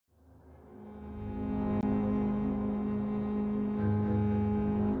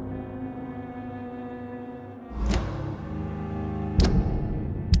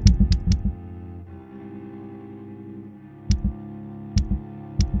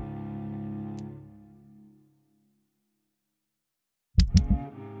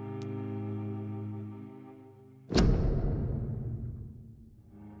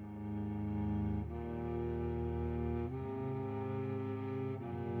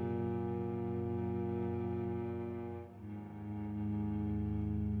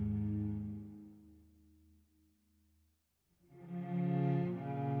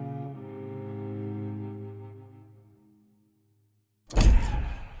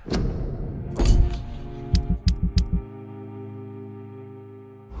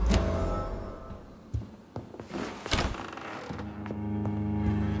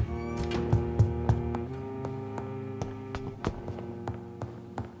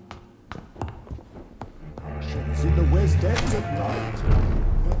hunters in the West End at night.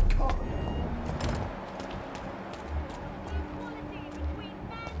 But come.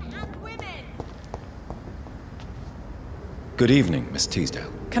 Good evening, Miss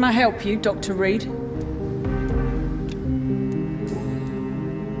Teasdale. Can I help you, Dr. Reed?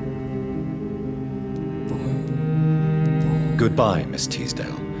 Goodbye, Miss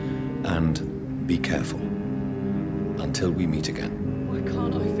Teasdale. And be careful. Until we meet again. Why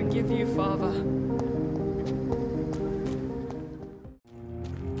can't I forgive you, Father?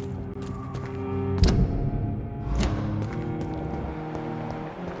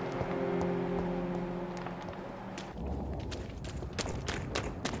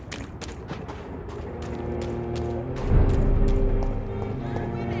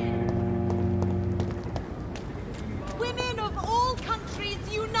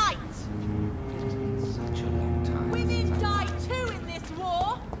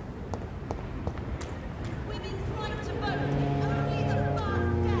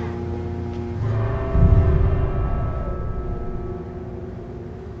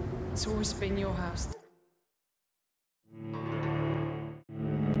 It's always been your house.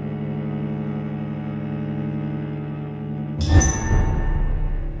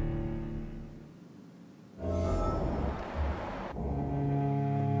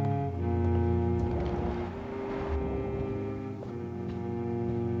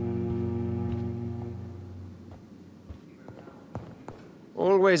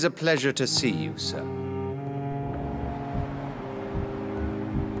 Always a pleasure to see you, sir.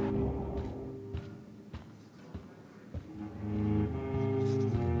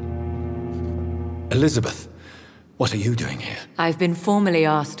 Elizabeth, what are you doing here? I've been formally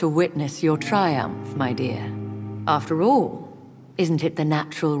asked to witness your triumph, my dear. After all, isn't it the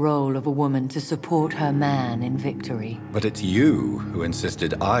natural role of a woman to support her man in victory? But it's you who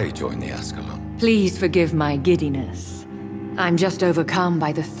insisted I join the Ascalon. Please forgive my giddiness. I'm just overcome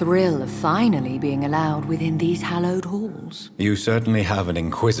by the thrill of finally being allowed within these hallowed halls. You certainly have an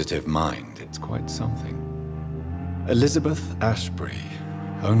inquisitive mind. It's quite something. Elizabeth Ashbury,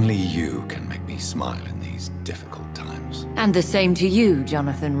 only you can make me smile in these difficult times. And the same to you,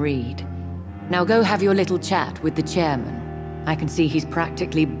 Jonathan Reed. Now go have your little chat with the chairman. I can see he's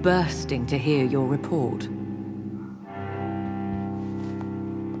practically bursting to hear your report.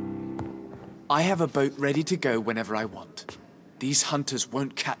 I have a boat ready to go whenever I want. These hunters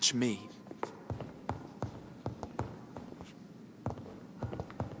won't catch me.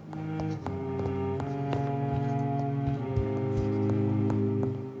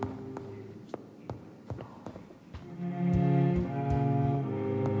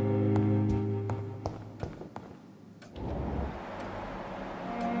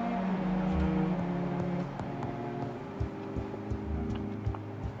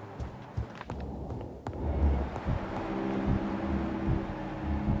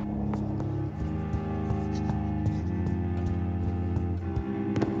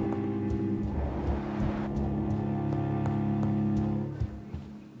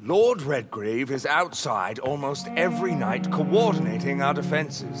 Lord Redgrave is outside almost every night coordinating our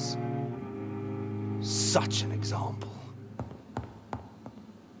defenses. Such an example.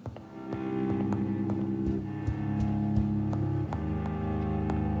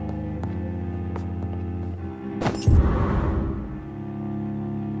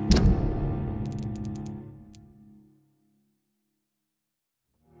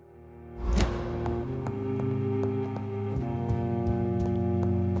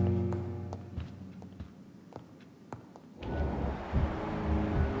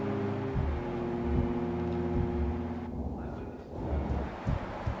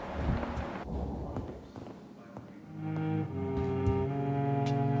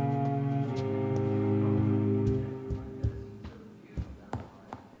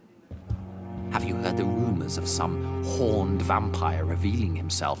 Have you heard the rumors of some horned vampire revealing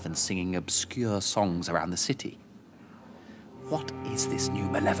himself and singing obscure songs around the city? What is this new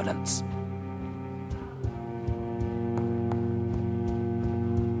malevolence?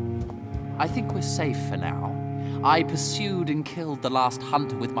 I think we're safe for now. I pursued and killed the last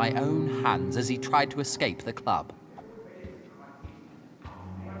hunter with my own hands as he tried to escape the club.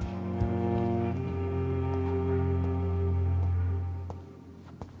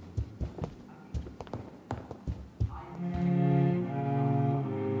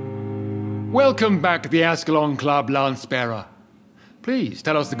 Welcome back to the Ascalon Club, Lance-Bearer. Please,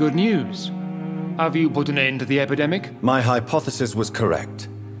 tell us the good news. Have you put an end to the epidemic? My hypothesis was correct.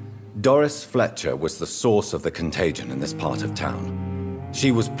 Doris Fletcher was the source of the contagion in this part of town.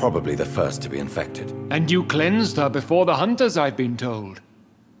 She was probably the first to be infected. And you cleansed her before the hunters, I've been told.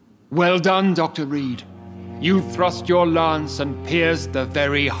 Well done, Dr. Reed. You thrust your lance and pierced the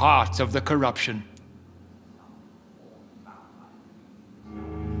very heart of the corruption.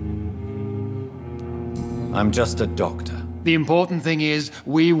 I'm just a doctor. The important thing is,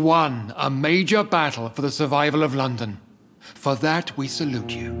 we won a major battle for the survival of London. For that, we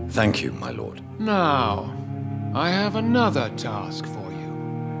salute you. Thank you, my lord. Now, I have another task for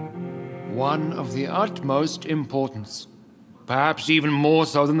you. One of the utmost importance. Perhaps even more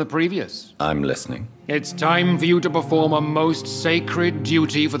so than the previous. I'm listening. It's time for you to perform a most sacred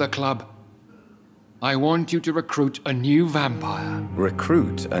duty for the club. I want you to recruit a new vampire.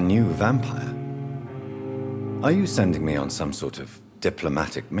 Recruit a new vampire? Are you sending me on some sort of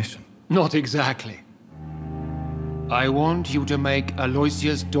diplomatic mission? Not exactly. I want you to make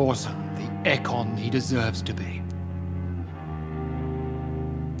Aloysius Dawson the Ekon he deserves to be.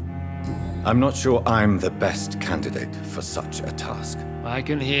 I'm not sure I'm the best candidate for such a task. I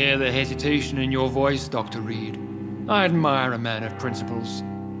can hear the hesitation in your voice, Dr. Reed. I admire a man of principles.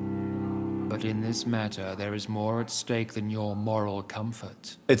 But in this matter, there is more at stake than your moral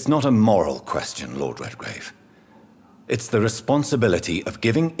comfort. It's not a moral question, Lord Redgrave. It's the responsibility of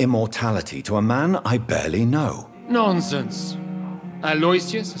giving immortality to a man I barely know. Nonsense.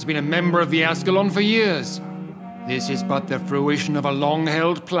 Aloysius has been a member of the Ascalon for years. This is but the fruition of a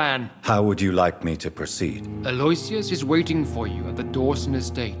long-held plan. How would you like me to proceed? Aloysius is waiting for you at the Dawson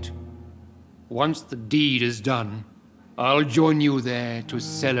estate. Once the deed is done, I'll join you there to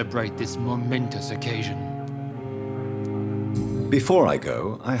celebrate this momentous occasion. Before I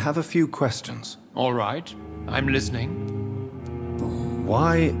go, I have a few questions. All right, I'm listening.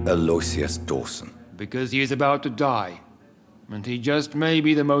 Why Aloysius Dawson? Because he is about to die. And he just may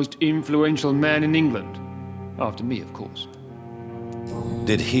be the most influential man in England. After me, of course.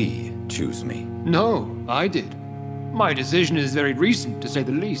 Did he choose me? No, I did. My decision is very recent, to say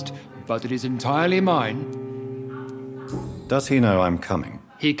the least, but it is entirely mine. Does he know I'm coming?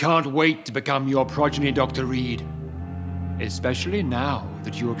 He can't wait to become your progeny, Dr. Reed. Especially now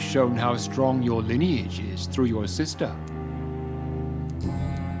that you have shown how strong your lineage is through your sister.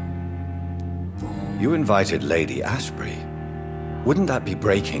 You invited Lady Ashbury. Wouldn't that be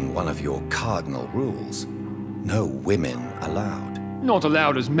breaking one of your cardinal rules? No women allowed. Not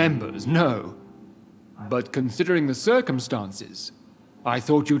allowed as members, no. But considering the circumstances, I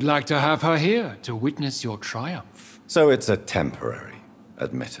thought you'd like to have her here to witness your triumph. So it's a temporary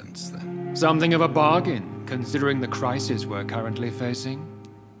admittance, then? Something of a bargain, considering the crisis we're currently facing.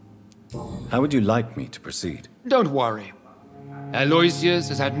 How would you like me to proceed? Don't worry. Aloysius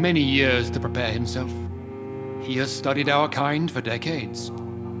has had many years to prepare himself. He has studied our kind for decades.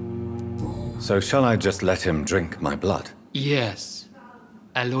 So shall I just let him drink my blood? Yes.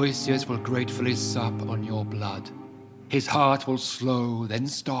 Aloysius will gratefully sup on your blood. His heart will slow, then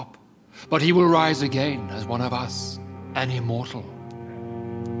stop. But he will rise again as one of us, an immortal.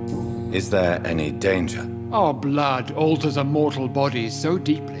 Is there any danger? Our blood alters a mortal body so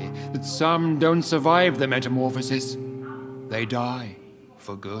deeply that some don't survive the metamorphosis. They die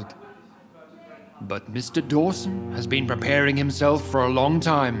for good. But Mr. Dawson has been preparing himself for a long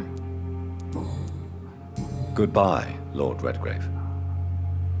time. Goodbye, Lord Redgrave.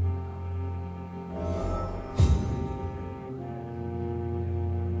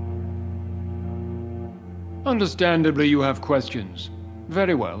 Understandably, you have questions.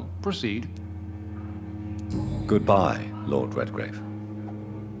 Very well, proceed. Goodbye, Lord Redgrave.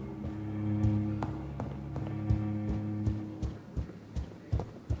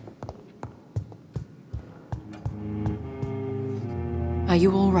 Are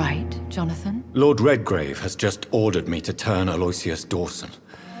you all right, Jonathan? Lord Redgrave has just ordered me to turn Aloysius Dawson.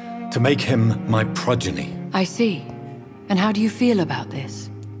 To make him my progeny. I see. And how do you feel about this?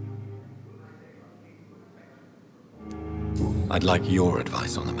 I'd like your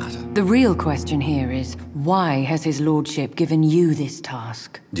advice on the matter. The real question here is, why has his lordship given you this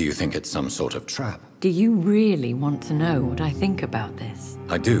task? Do you think it's some sort of trap? Do you really want to know what I think about this?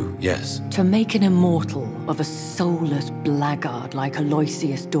 I do, yes. To make an immortal of a soulless blackguard like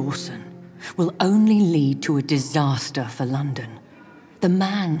Aloysius Dawson will only lead to a disaster for London. The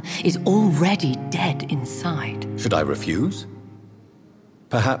man is already dead inside. Should I refuse?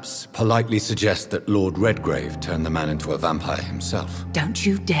 Perhaps politely suggest that Lord Redgrave turn the man into a vampire himself. Don't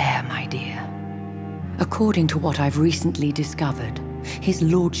you dare, my dear. According to what I've recently discovered, his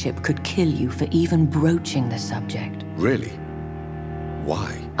lordship could kill you for even broaching the subject. Really?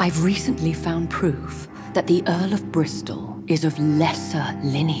 Why? I've recently found proof that the Earl of Bristol is of lesser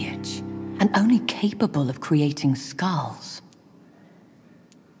lineage and only capable of creating skulls.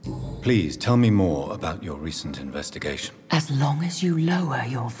 Please tell me more about your recent investigation. As long as you lower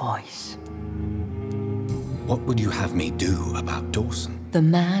your voice. What would you have me do about Dawson? The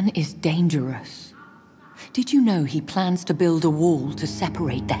man is dangerous. Did you know he plans to build a wall to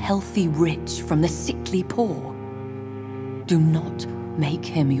separate the healthy rich from the sickly poor? Do not make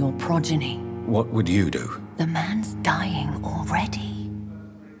him your progeny. What would you do? The man's dying already.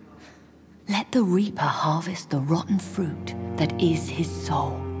 Let the reaper harvest the rotten fruit that is his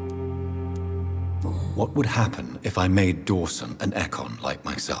soul. What would happen if I made Dawson an Econ like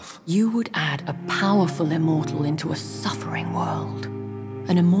myself? You would add a powerful immortal into a suffering world.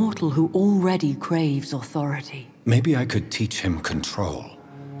 An immortal who already craves authority. Maybe I could teach him control,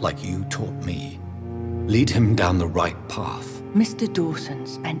 like you taught me. Lead him down the right path. Mr. Dawson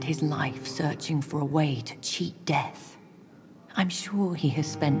spent his life searching for a way to cheat death. I'm sure he has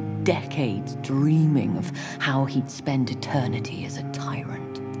spent decades dreaming of how he'd spend eternity as a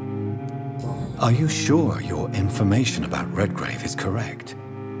tyrant. Are you sure your information about Redgrave is correct?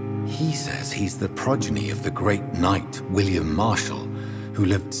 He says he's the progeny of the great knight William Marshall, who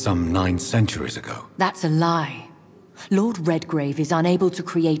lived some 9 centuries ago. That's a lie. Lord Redgrave is unable to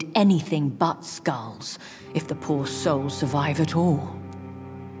create anything but skulls, if the poor souls survive at all.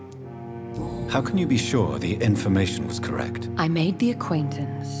 How can you be sure the information was correct? I made the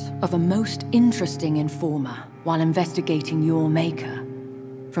acquaintance of a most interesting informer while investigating your maker,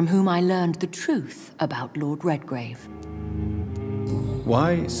 from whom I learned the truth about Lord Redgrave.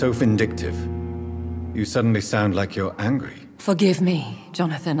 Why so vindictive? You suddenly sound like you're angry. Forgive me,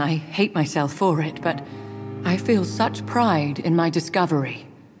 Jonathan. I hate myself for it, but I feel such pride in my discovery.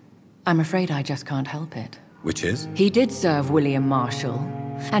 I'm afraid I just can't help it. Which is? He did serve William Marshall.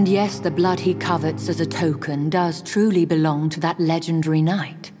 And yes, the blood he covets as a token does truly belong to that legendary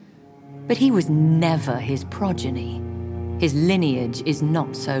knight. But he was never his progeny. His lineage is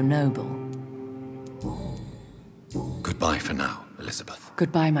not so noble. Goodbye for now, Elizabeth.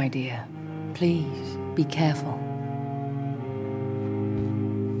 Goodbye, my dear. Please, be careful.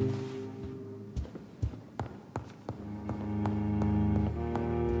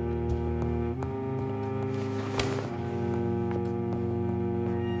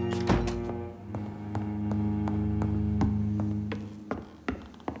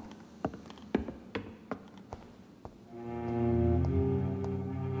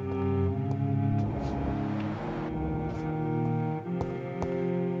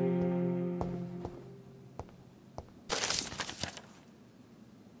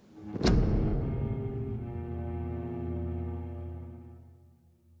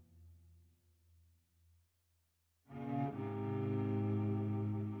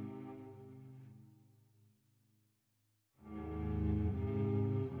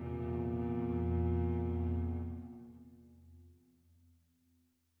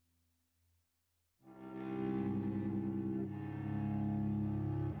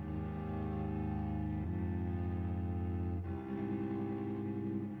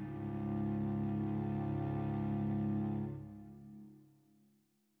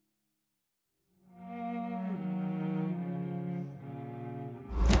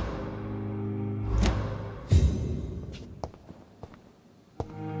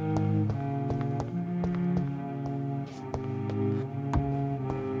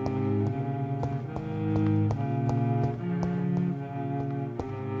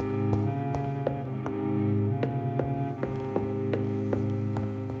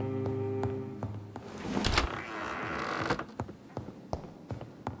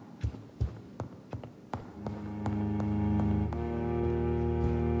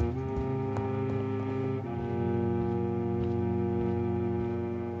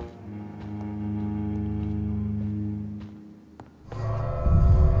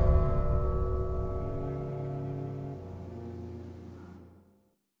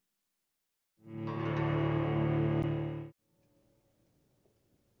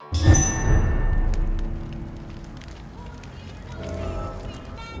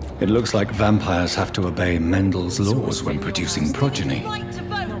 It looks like vampires have to obey Mendel's laws when producing progeny.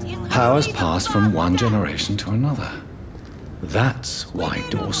 Powers pass from one generation to another. That's why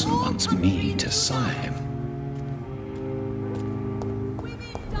Dawson wants me to sire him.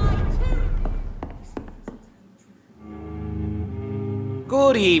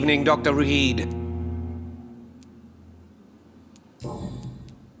 Good evening, Dr. Reed.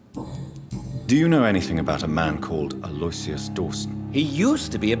 Do you know anything about a man called Aloysius Dawson? He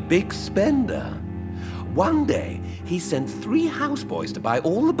used to be a big spender. One day, he sent 3 houseboys to buy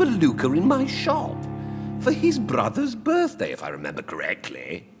all the beluga in my shop. For his brother's birthday, if I remember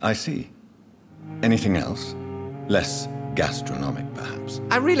correctly. I see. Anything else? Less gastronomic, perhaps?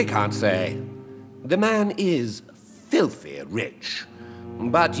 I really can't say. The man is filthy rich.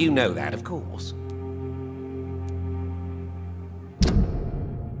 But you know that, of course.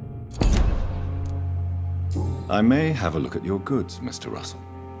 I may have a look at your goods, Mr. Russell.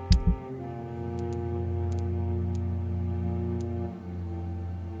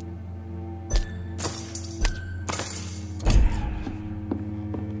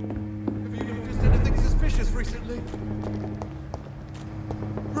 Have you noticed anything suspicious recently?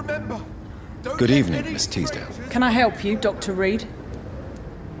 Remember, don't Good let evening, any Miss Teasdale. strangers- Can I help you, Dr. Reed?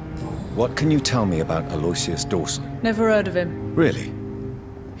 What can you tell me about Aloysius Dawson? Never heard of him. Really?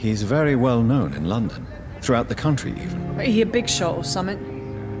 He's very well known in London, throughout the country even. He a big shot or something?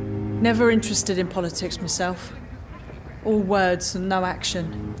 Never interested in politics myself. All words and no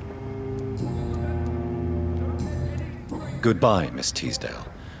action. Goodbye, Miss Teasdale.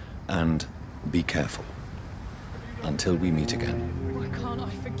 And be careful. Until we meet again. Why can't I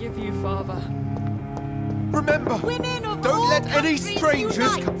forgive you, Father? Remember, don't let any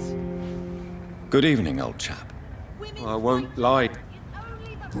strangers come. Good evening, old chap. I won't lie.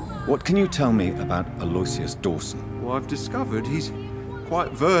 What can you tell me about Aloysius Dawson? Well, I've discovered he's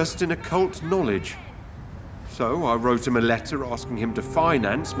quite versed in occult knowledge. So I wrote him a letter asking him to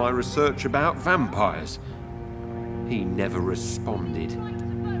finance my research about vampires. He never responded.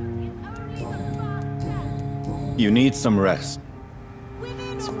 You need some rest.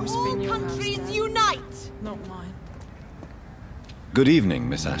 It's always been your house, Dad. Unite! Not mine. Good evening,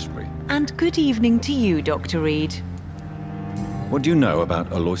 Miss Ashbury. And good evening to you, Dr. Reed. What do you know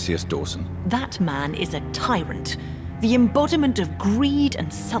about Aloysius Dawson? That man is a tyrant, the embodiment of greed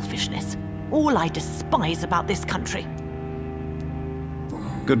and selfishness. All I despise about this country.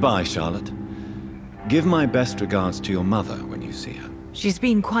 Goodbye, Charlotte. Give my best regards to your mother when you see her. She's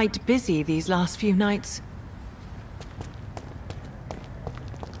been quite busy these last few nights.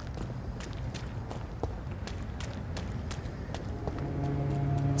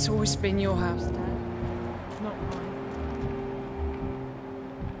 It's always been your house, Dad. Not mine.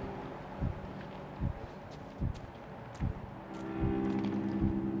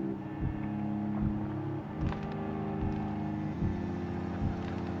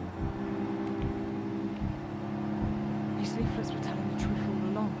 These leaflets were telling the truth all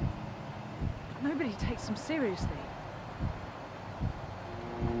along. Nobody takes them seriously.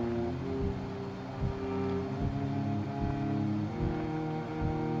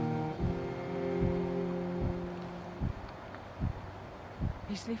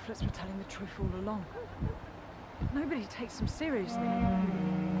 These leaflets were telling the truth all along. Nobody takes them seriously.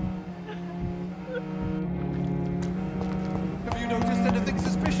 Have you noticed anything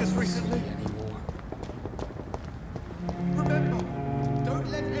suspicious recently? Remember, don't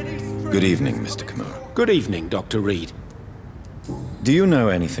let any strangers... Good evening, Mr. Kimura. Good evening, Dr. Reed. Do you know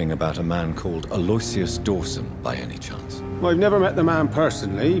anything about a man called Aloysius Dawson, by any chance? Well, I've never met the man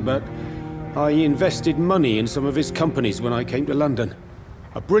personally, but I invested money in some of his companies when I came to London.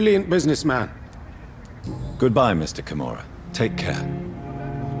 A brilliant businessman. Goodbye, Mr. Kimura. Take care.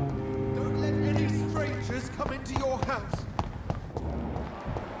 Don't let any strangers come into your house.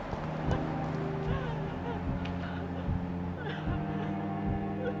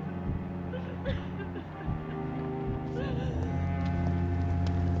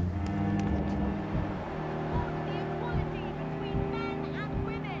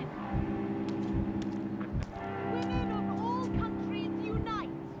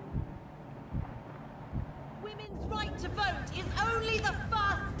 To vote is only the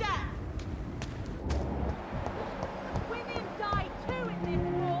first step. Women die too in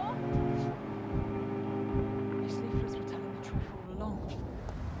this war. These leaflets were telling the truth all along.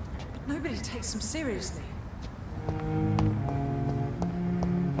 Nobody takes them seriously.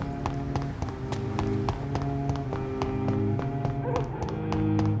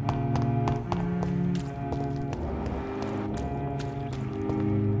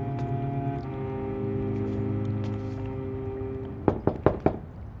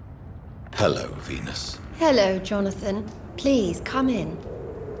 Hello, Venus. Hello, Jonathan. Please, come in.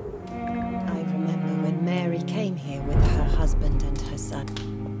 I remember when Mary came here with her husband and her son.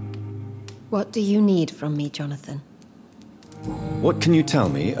 What do you need from me, Jonathan? What can you tell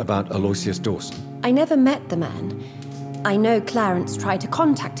me about Aloysius Dawson? I never met the man. I know Clarence tried to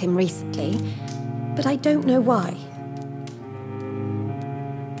contact him recently, but I don't know why.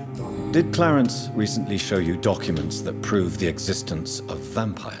 Did Clarence recently show you documents that prove the existence of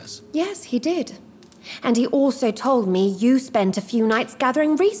vampires? Yes, he did. And he also told me you spent a few nights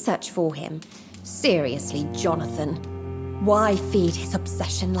gathering research for him. Seriously, Jonathan. Why feed his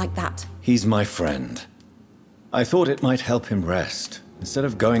obsession like that? He's my friend. I thought it might help him rest, instead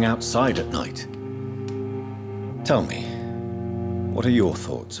of going outside at night. Tell me, what are your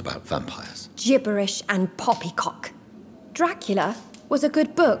thoughts about vampires? Gibberish and poppycock. Dracula was a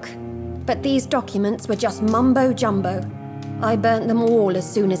good book, But these documents were just mumbo-jumbo. I burnt them all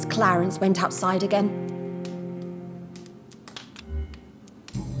as soon as Clarence went outside again.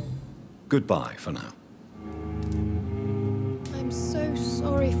 Goodbye for now. I'm so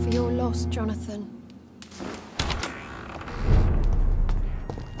sorry for your loss, Jonathan.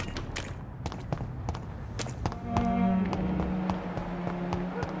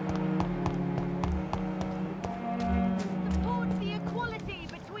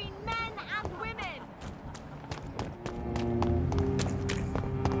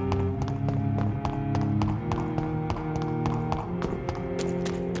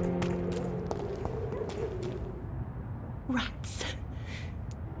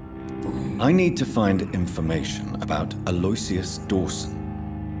 I need to find information about Aloysius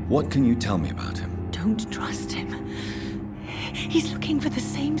Dawson. What can you tell me about him? Don't trust him. He's looking for the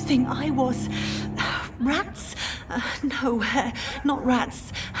same thing I was. Rats? No, not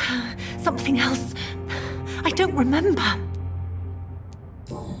rats. Something else. I don't remember.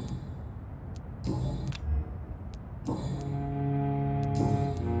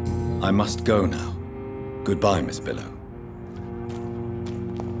 I must go now. Goodbye, Miss Billow.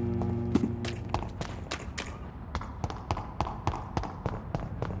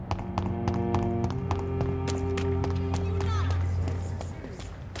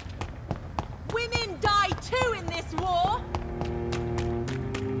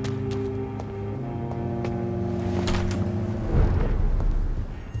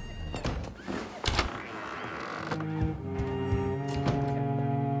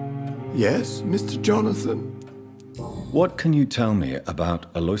 Yes, Mr. Jonathan? What can you tell me about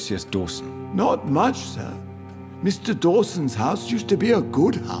Aloysius Dawson? Not much, sir. Mr. Dawson's house used to be a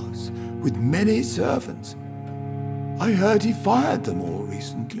good house, with many servants. I heard he fired them all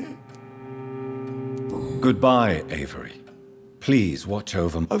recently. Goodbye, Avery. Please watch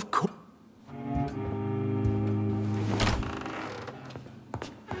over... Of course.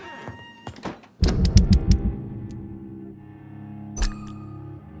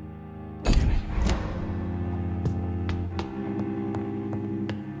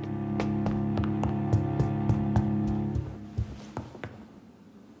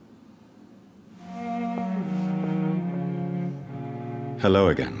 Hello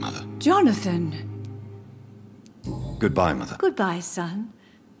again, Mother. Jonathan! Goodbye, Mother. Goodbye, son.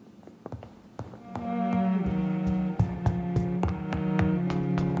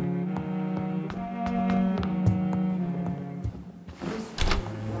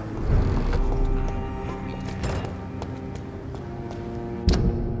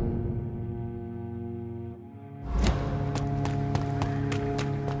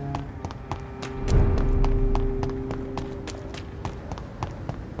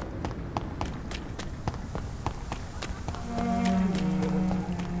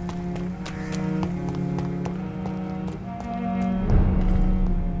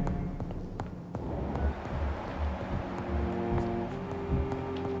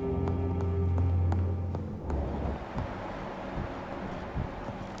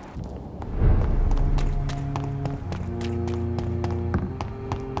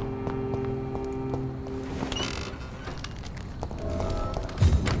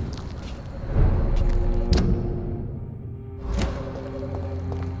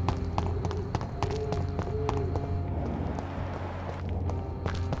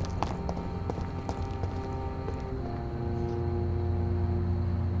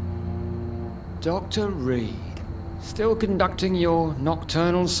 Dr. Reed, still conducting your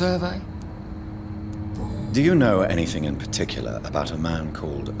nocturnal survey? Do you know anything in particular about a man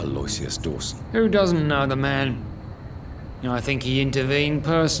called Aloysius Dawson? Who doesn't know the man? I think he intervened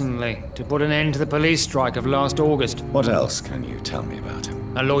personally to put an end to the police strike of last August. What else can you tell me about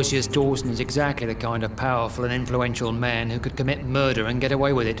him? Aloysius Dawson is exactly the kind of powerful and influential man who could commit murder and get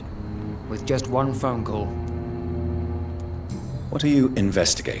away with it, with just one phone call. What are you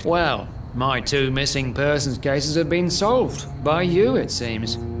investigating? Well, my 2 missing persons cases have been solved. By you, it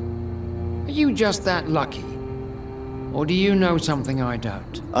seems. Are you just that lucky? Or do you know something I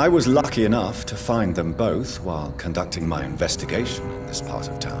don't? I was lucky enough to find them both while conducting my investigation in this part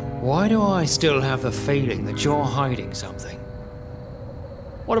of town. Why do I still have the feeling that you're hiding something?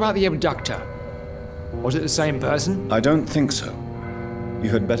 What about the abductor? Was it the same person? I don't think so. You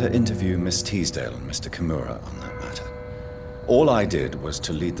had better interview Miss Teasdale and Mr. Kimura on that matter. All I did was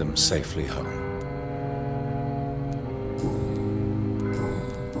to lead them safely home.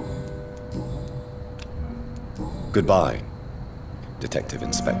 Goodbye, Detective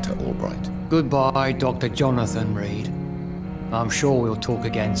Inspector Albright. Goodbye, Dr. Jonathan Reed. I'm sure we'll talk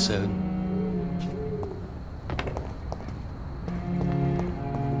again soon.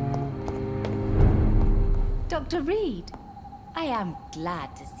 Dr. Reed. I am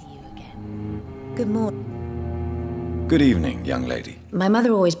glad to see you again. Good morning. Good evening, young lady. My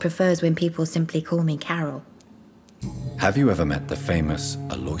mother always prefers when people simply call me Carol. Have you ever met the famous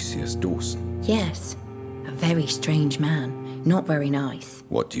Aloysius Dawson? Yes. A very strange man. Not very nice.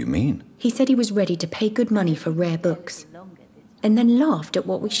 What do you mean? He said he was ready to pay good money for rare books, and then laughed at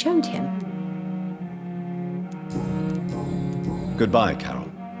what we showed him. Goodbye, Carol.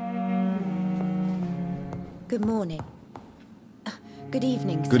 Good morning. Good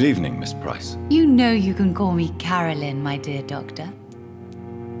evening, sir. Good evening, Miss Price. You know you can call me Carolyn, my dear doctor.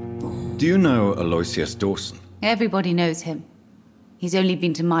 Do you know Aloysius Dawson? Everybody knows him. He's only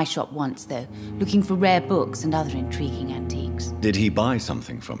been to my shop once, though, looking for rare books and other intriguing antiques. Did he buy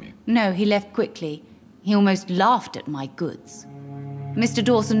something from you? No, he left quickly. He almost laughed at my goods. Mr.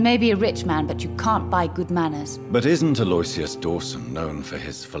 Dawson may be a rich man, but you can't buy good manners. But isn't Aloysius Dawson known for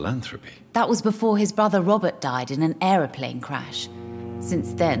his philanthropy? That was before his brother Robert died in an aeroplane crash.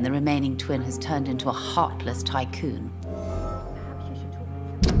 Since then, the remaining twin has turned into a heartless tycoon.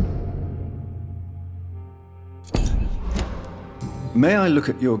 May I look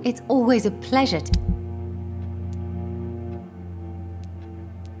at your... It's always a pleasure to...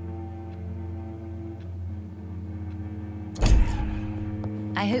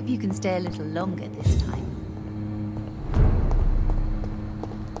 I hope you can stay a little longer this time.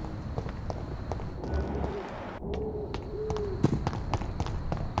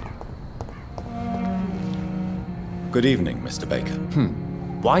 Good evening, Mr. Baker.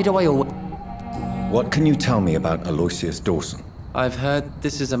 Why do I always... What can you tell me about Aloysius Dawson? I've heard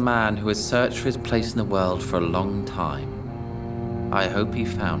this is a man who has searched for his place in the world for a long time. I hope he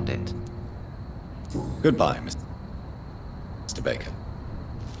found it. Goodbye, Mr. Baker.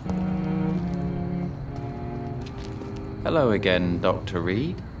 Hello again, Dr.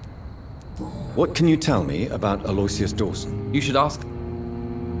 Reed. What can you tell me about Aloysius Dawson? You should ask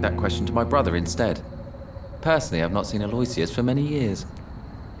that question to my brother instead. Personally, I've not seen Aloysius for many years.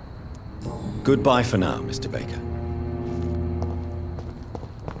 Goodbye for now, Mr. Baker.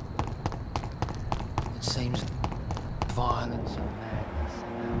 It seems violence and madness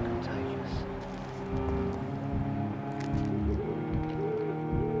are now contagious.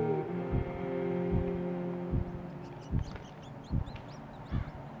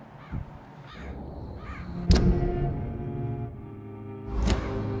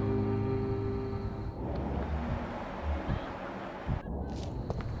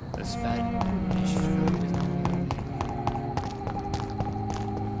 This bad British food is not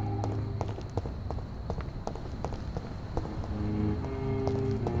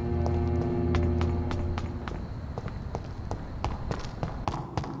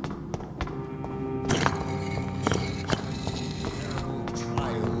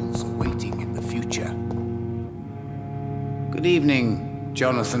trials waiting in the future. Good evening,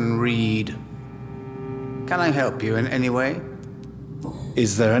 Jonathan Reed. Can I help you in any way?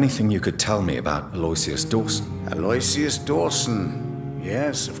 Is there anything you could tell me about Aloysius Dawson? Aloysius Dawson.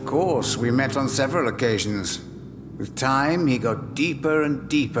 Yes, of course. We met on several occasions. With time, he got deeper and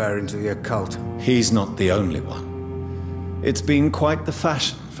deeper into the occult. He's not the only one. It's been quite the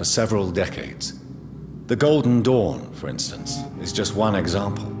fashion for several decades. The Golden Dawn, for instance, is just one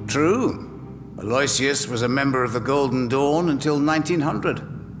example. True. Aloysius was a member of the Golden Dawn until 1900.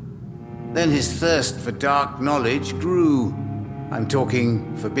 Then his thirst for dark knowledge grew. I'm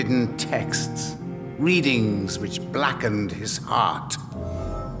talking forbidden texts, readings which blackened his heart.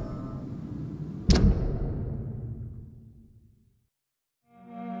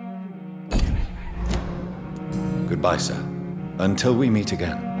 Goodbye, sir. Until we meet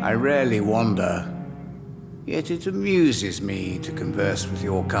again. I rarely wander, yet it amuses me to converse with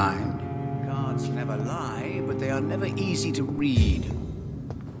your kind. Cards never lie, but they are never easy to read.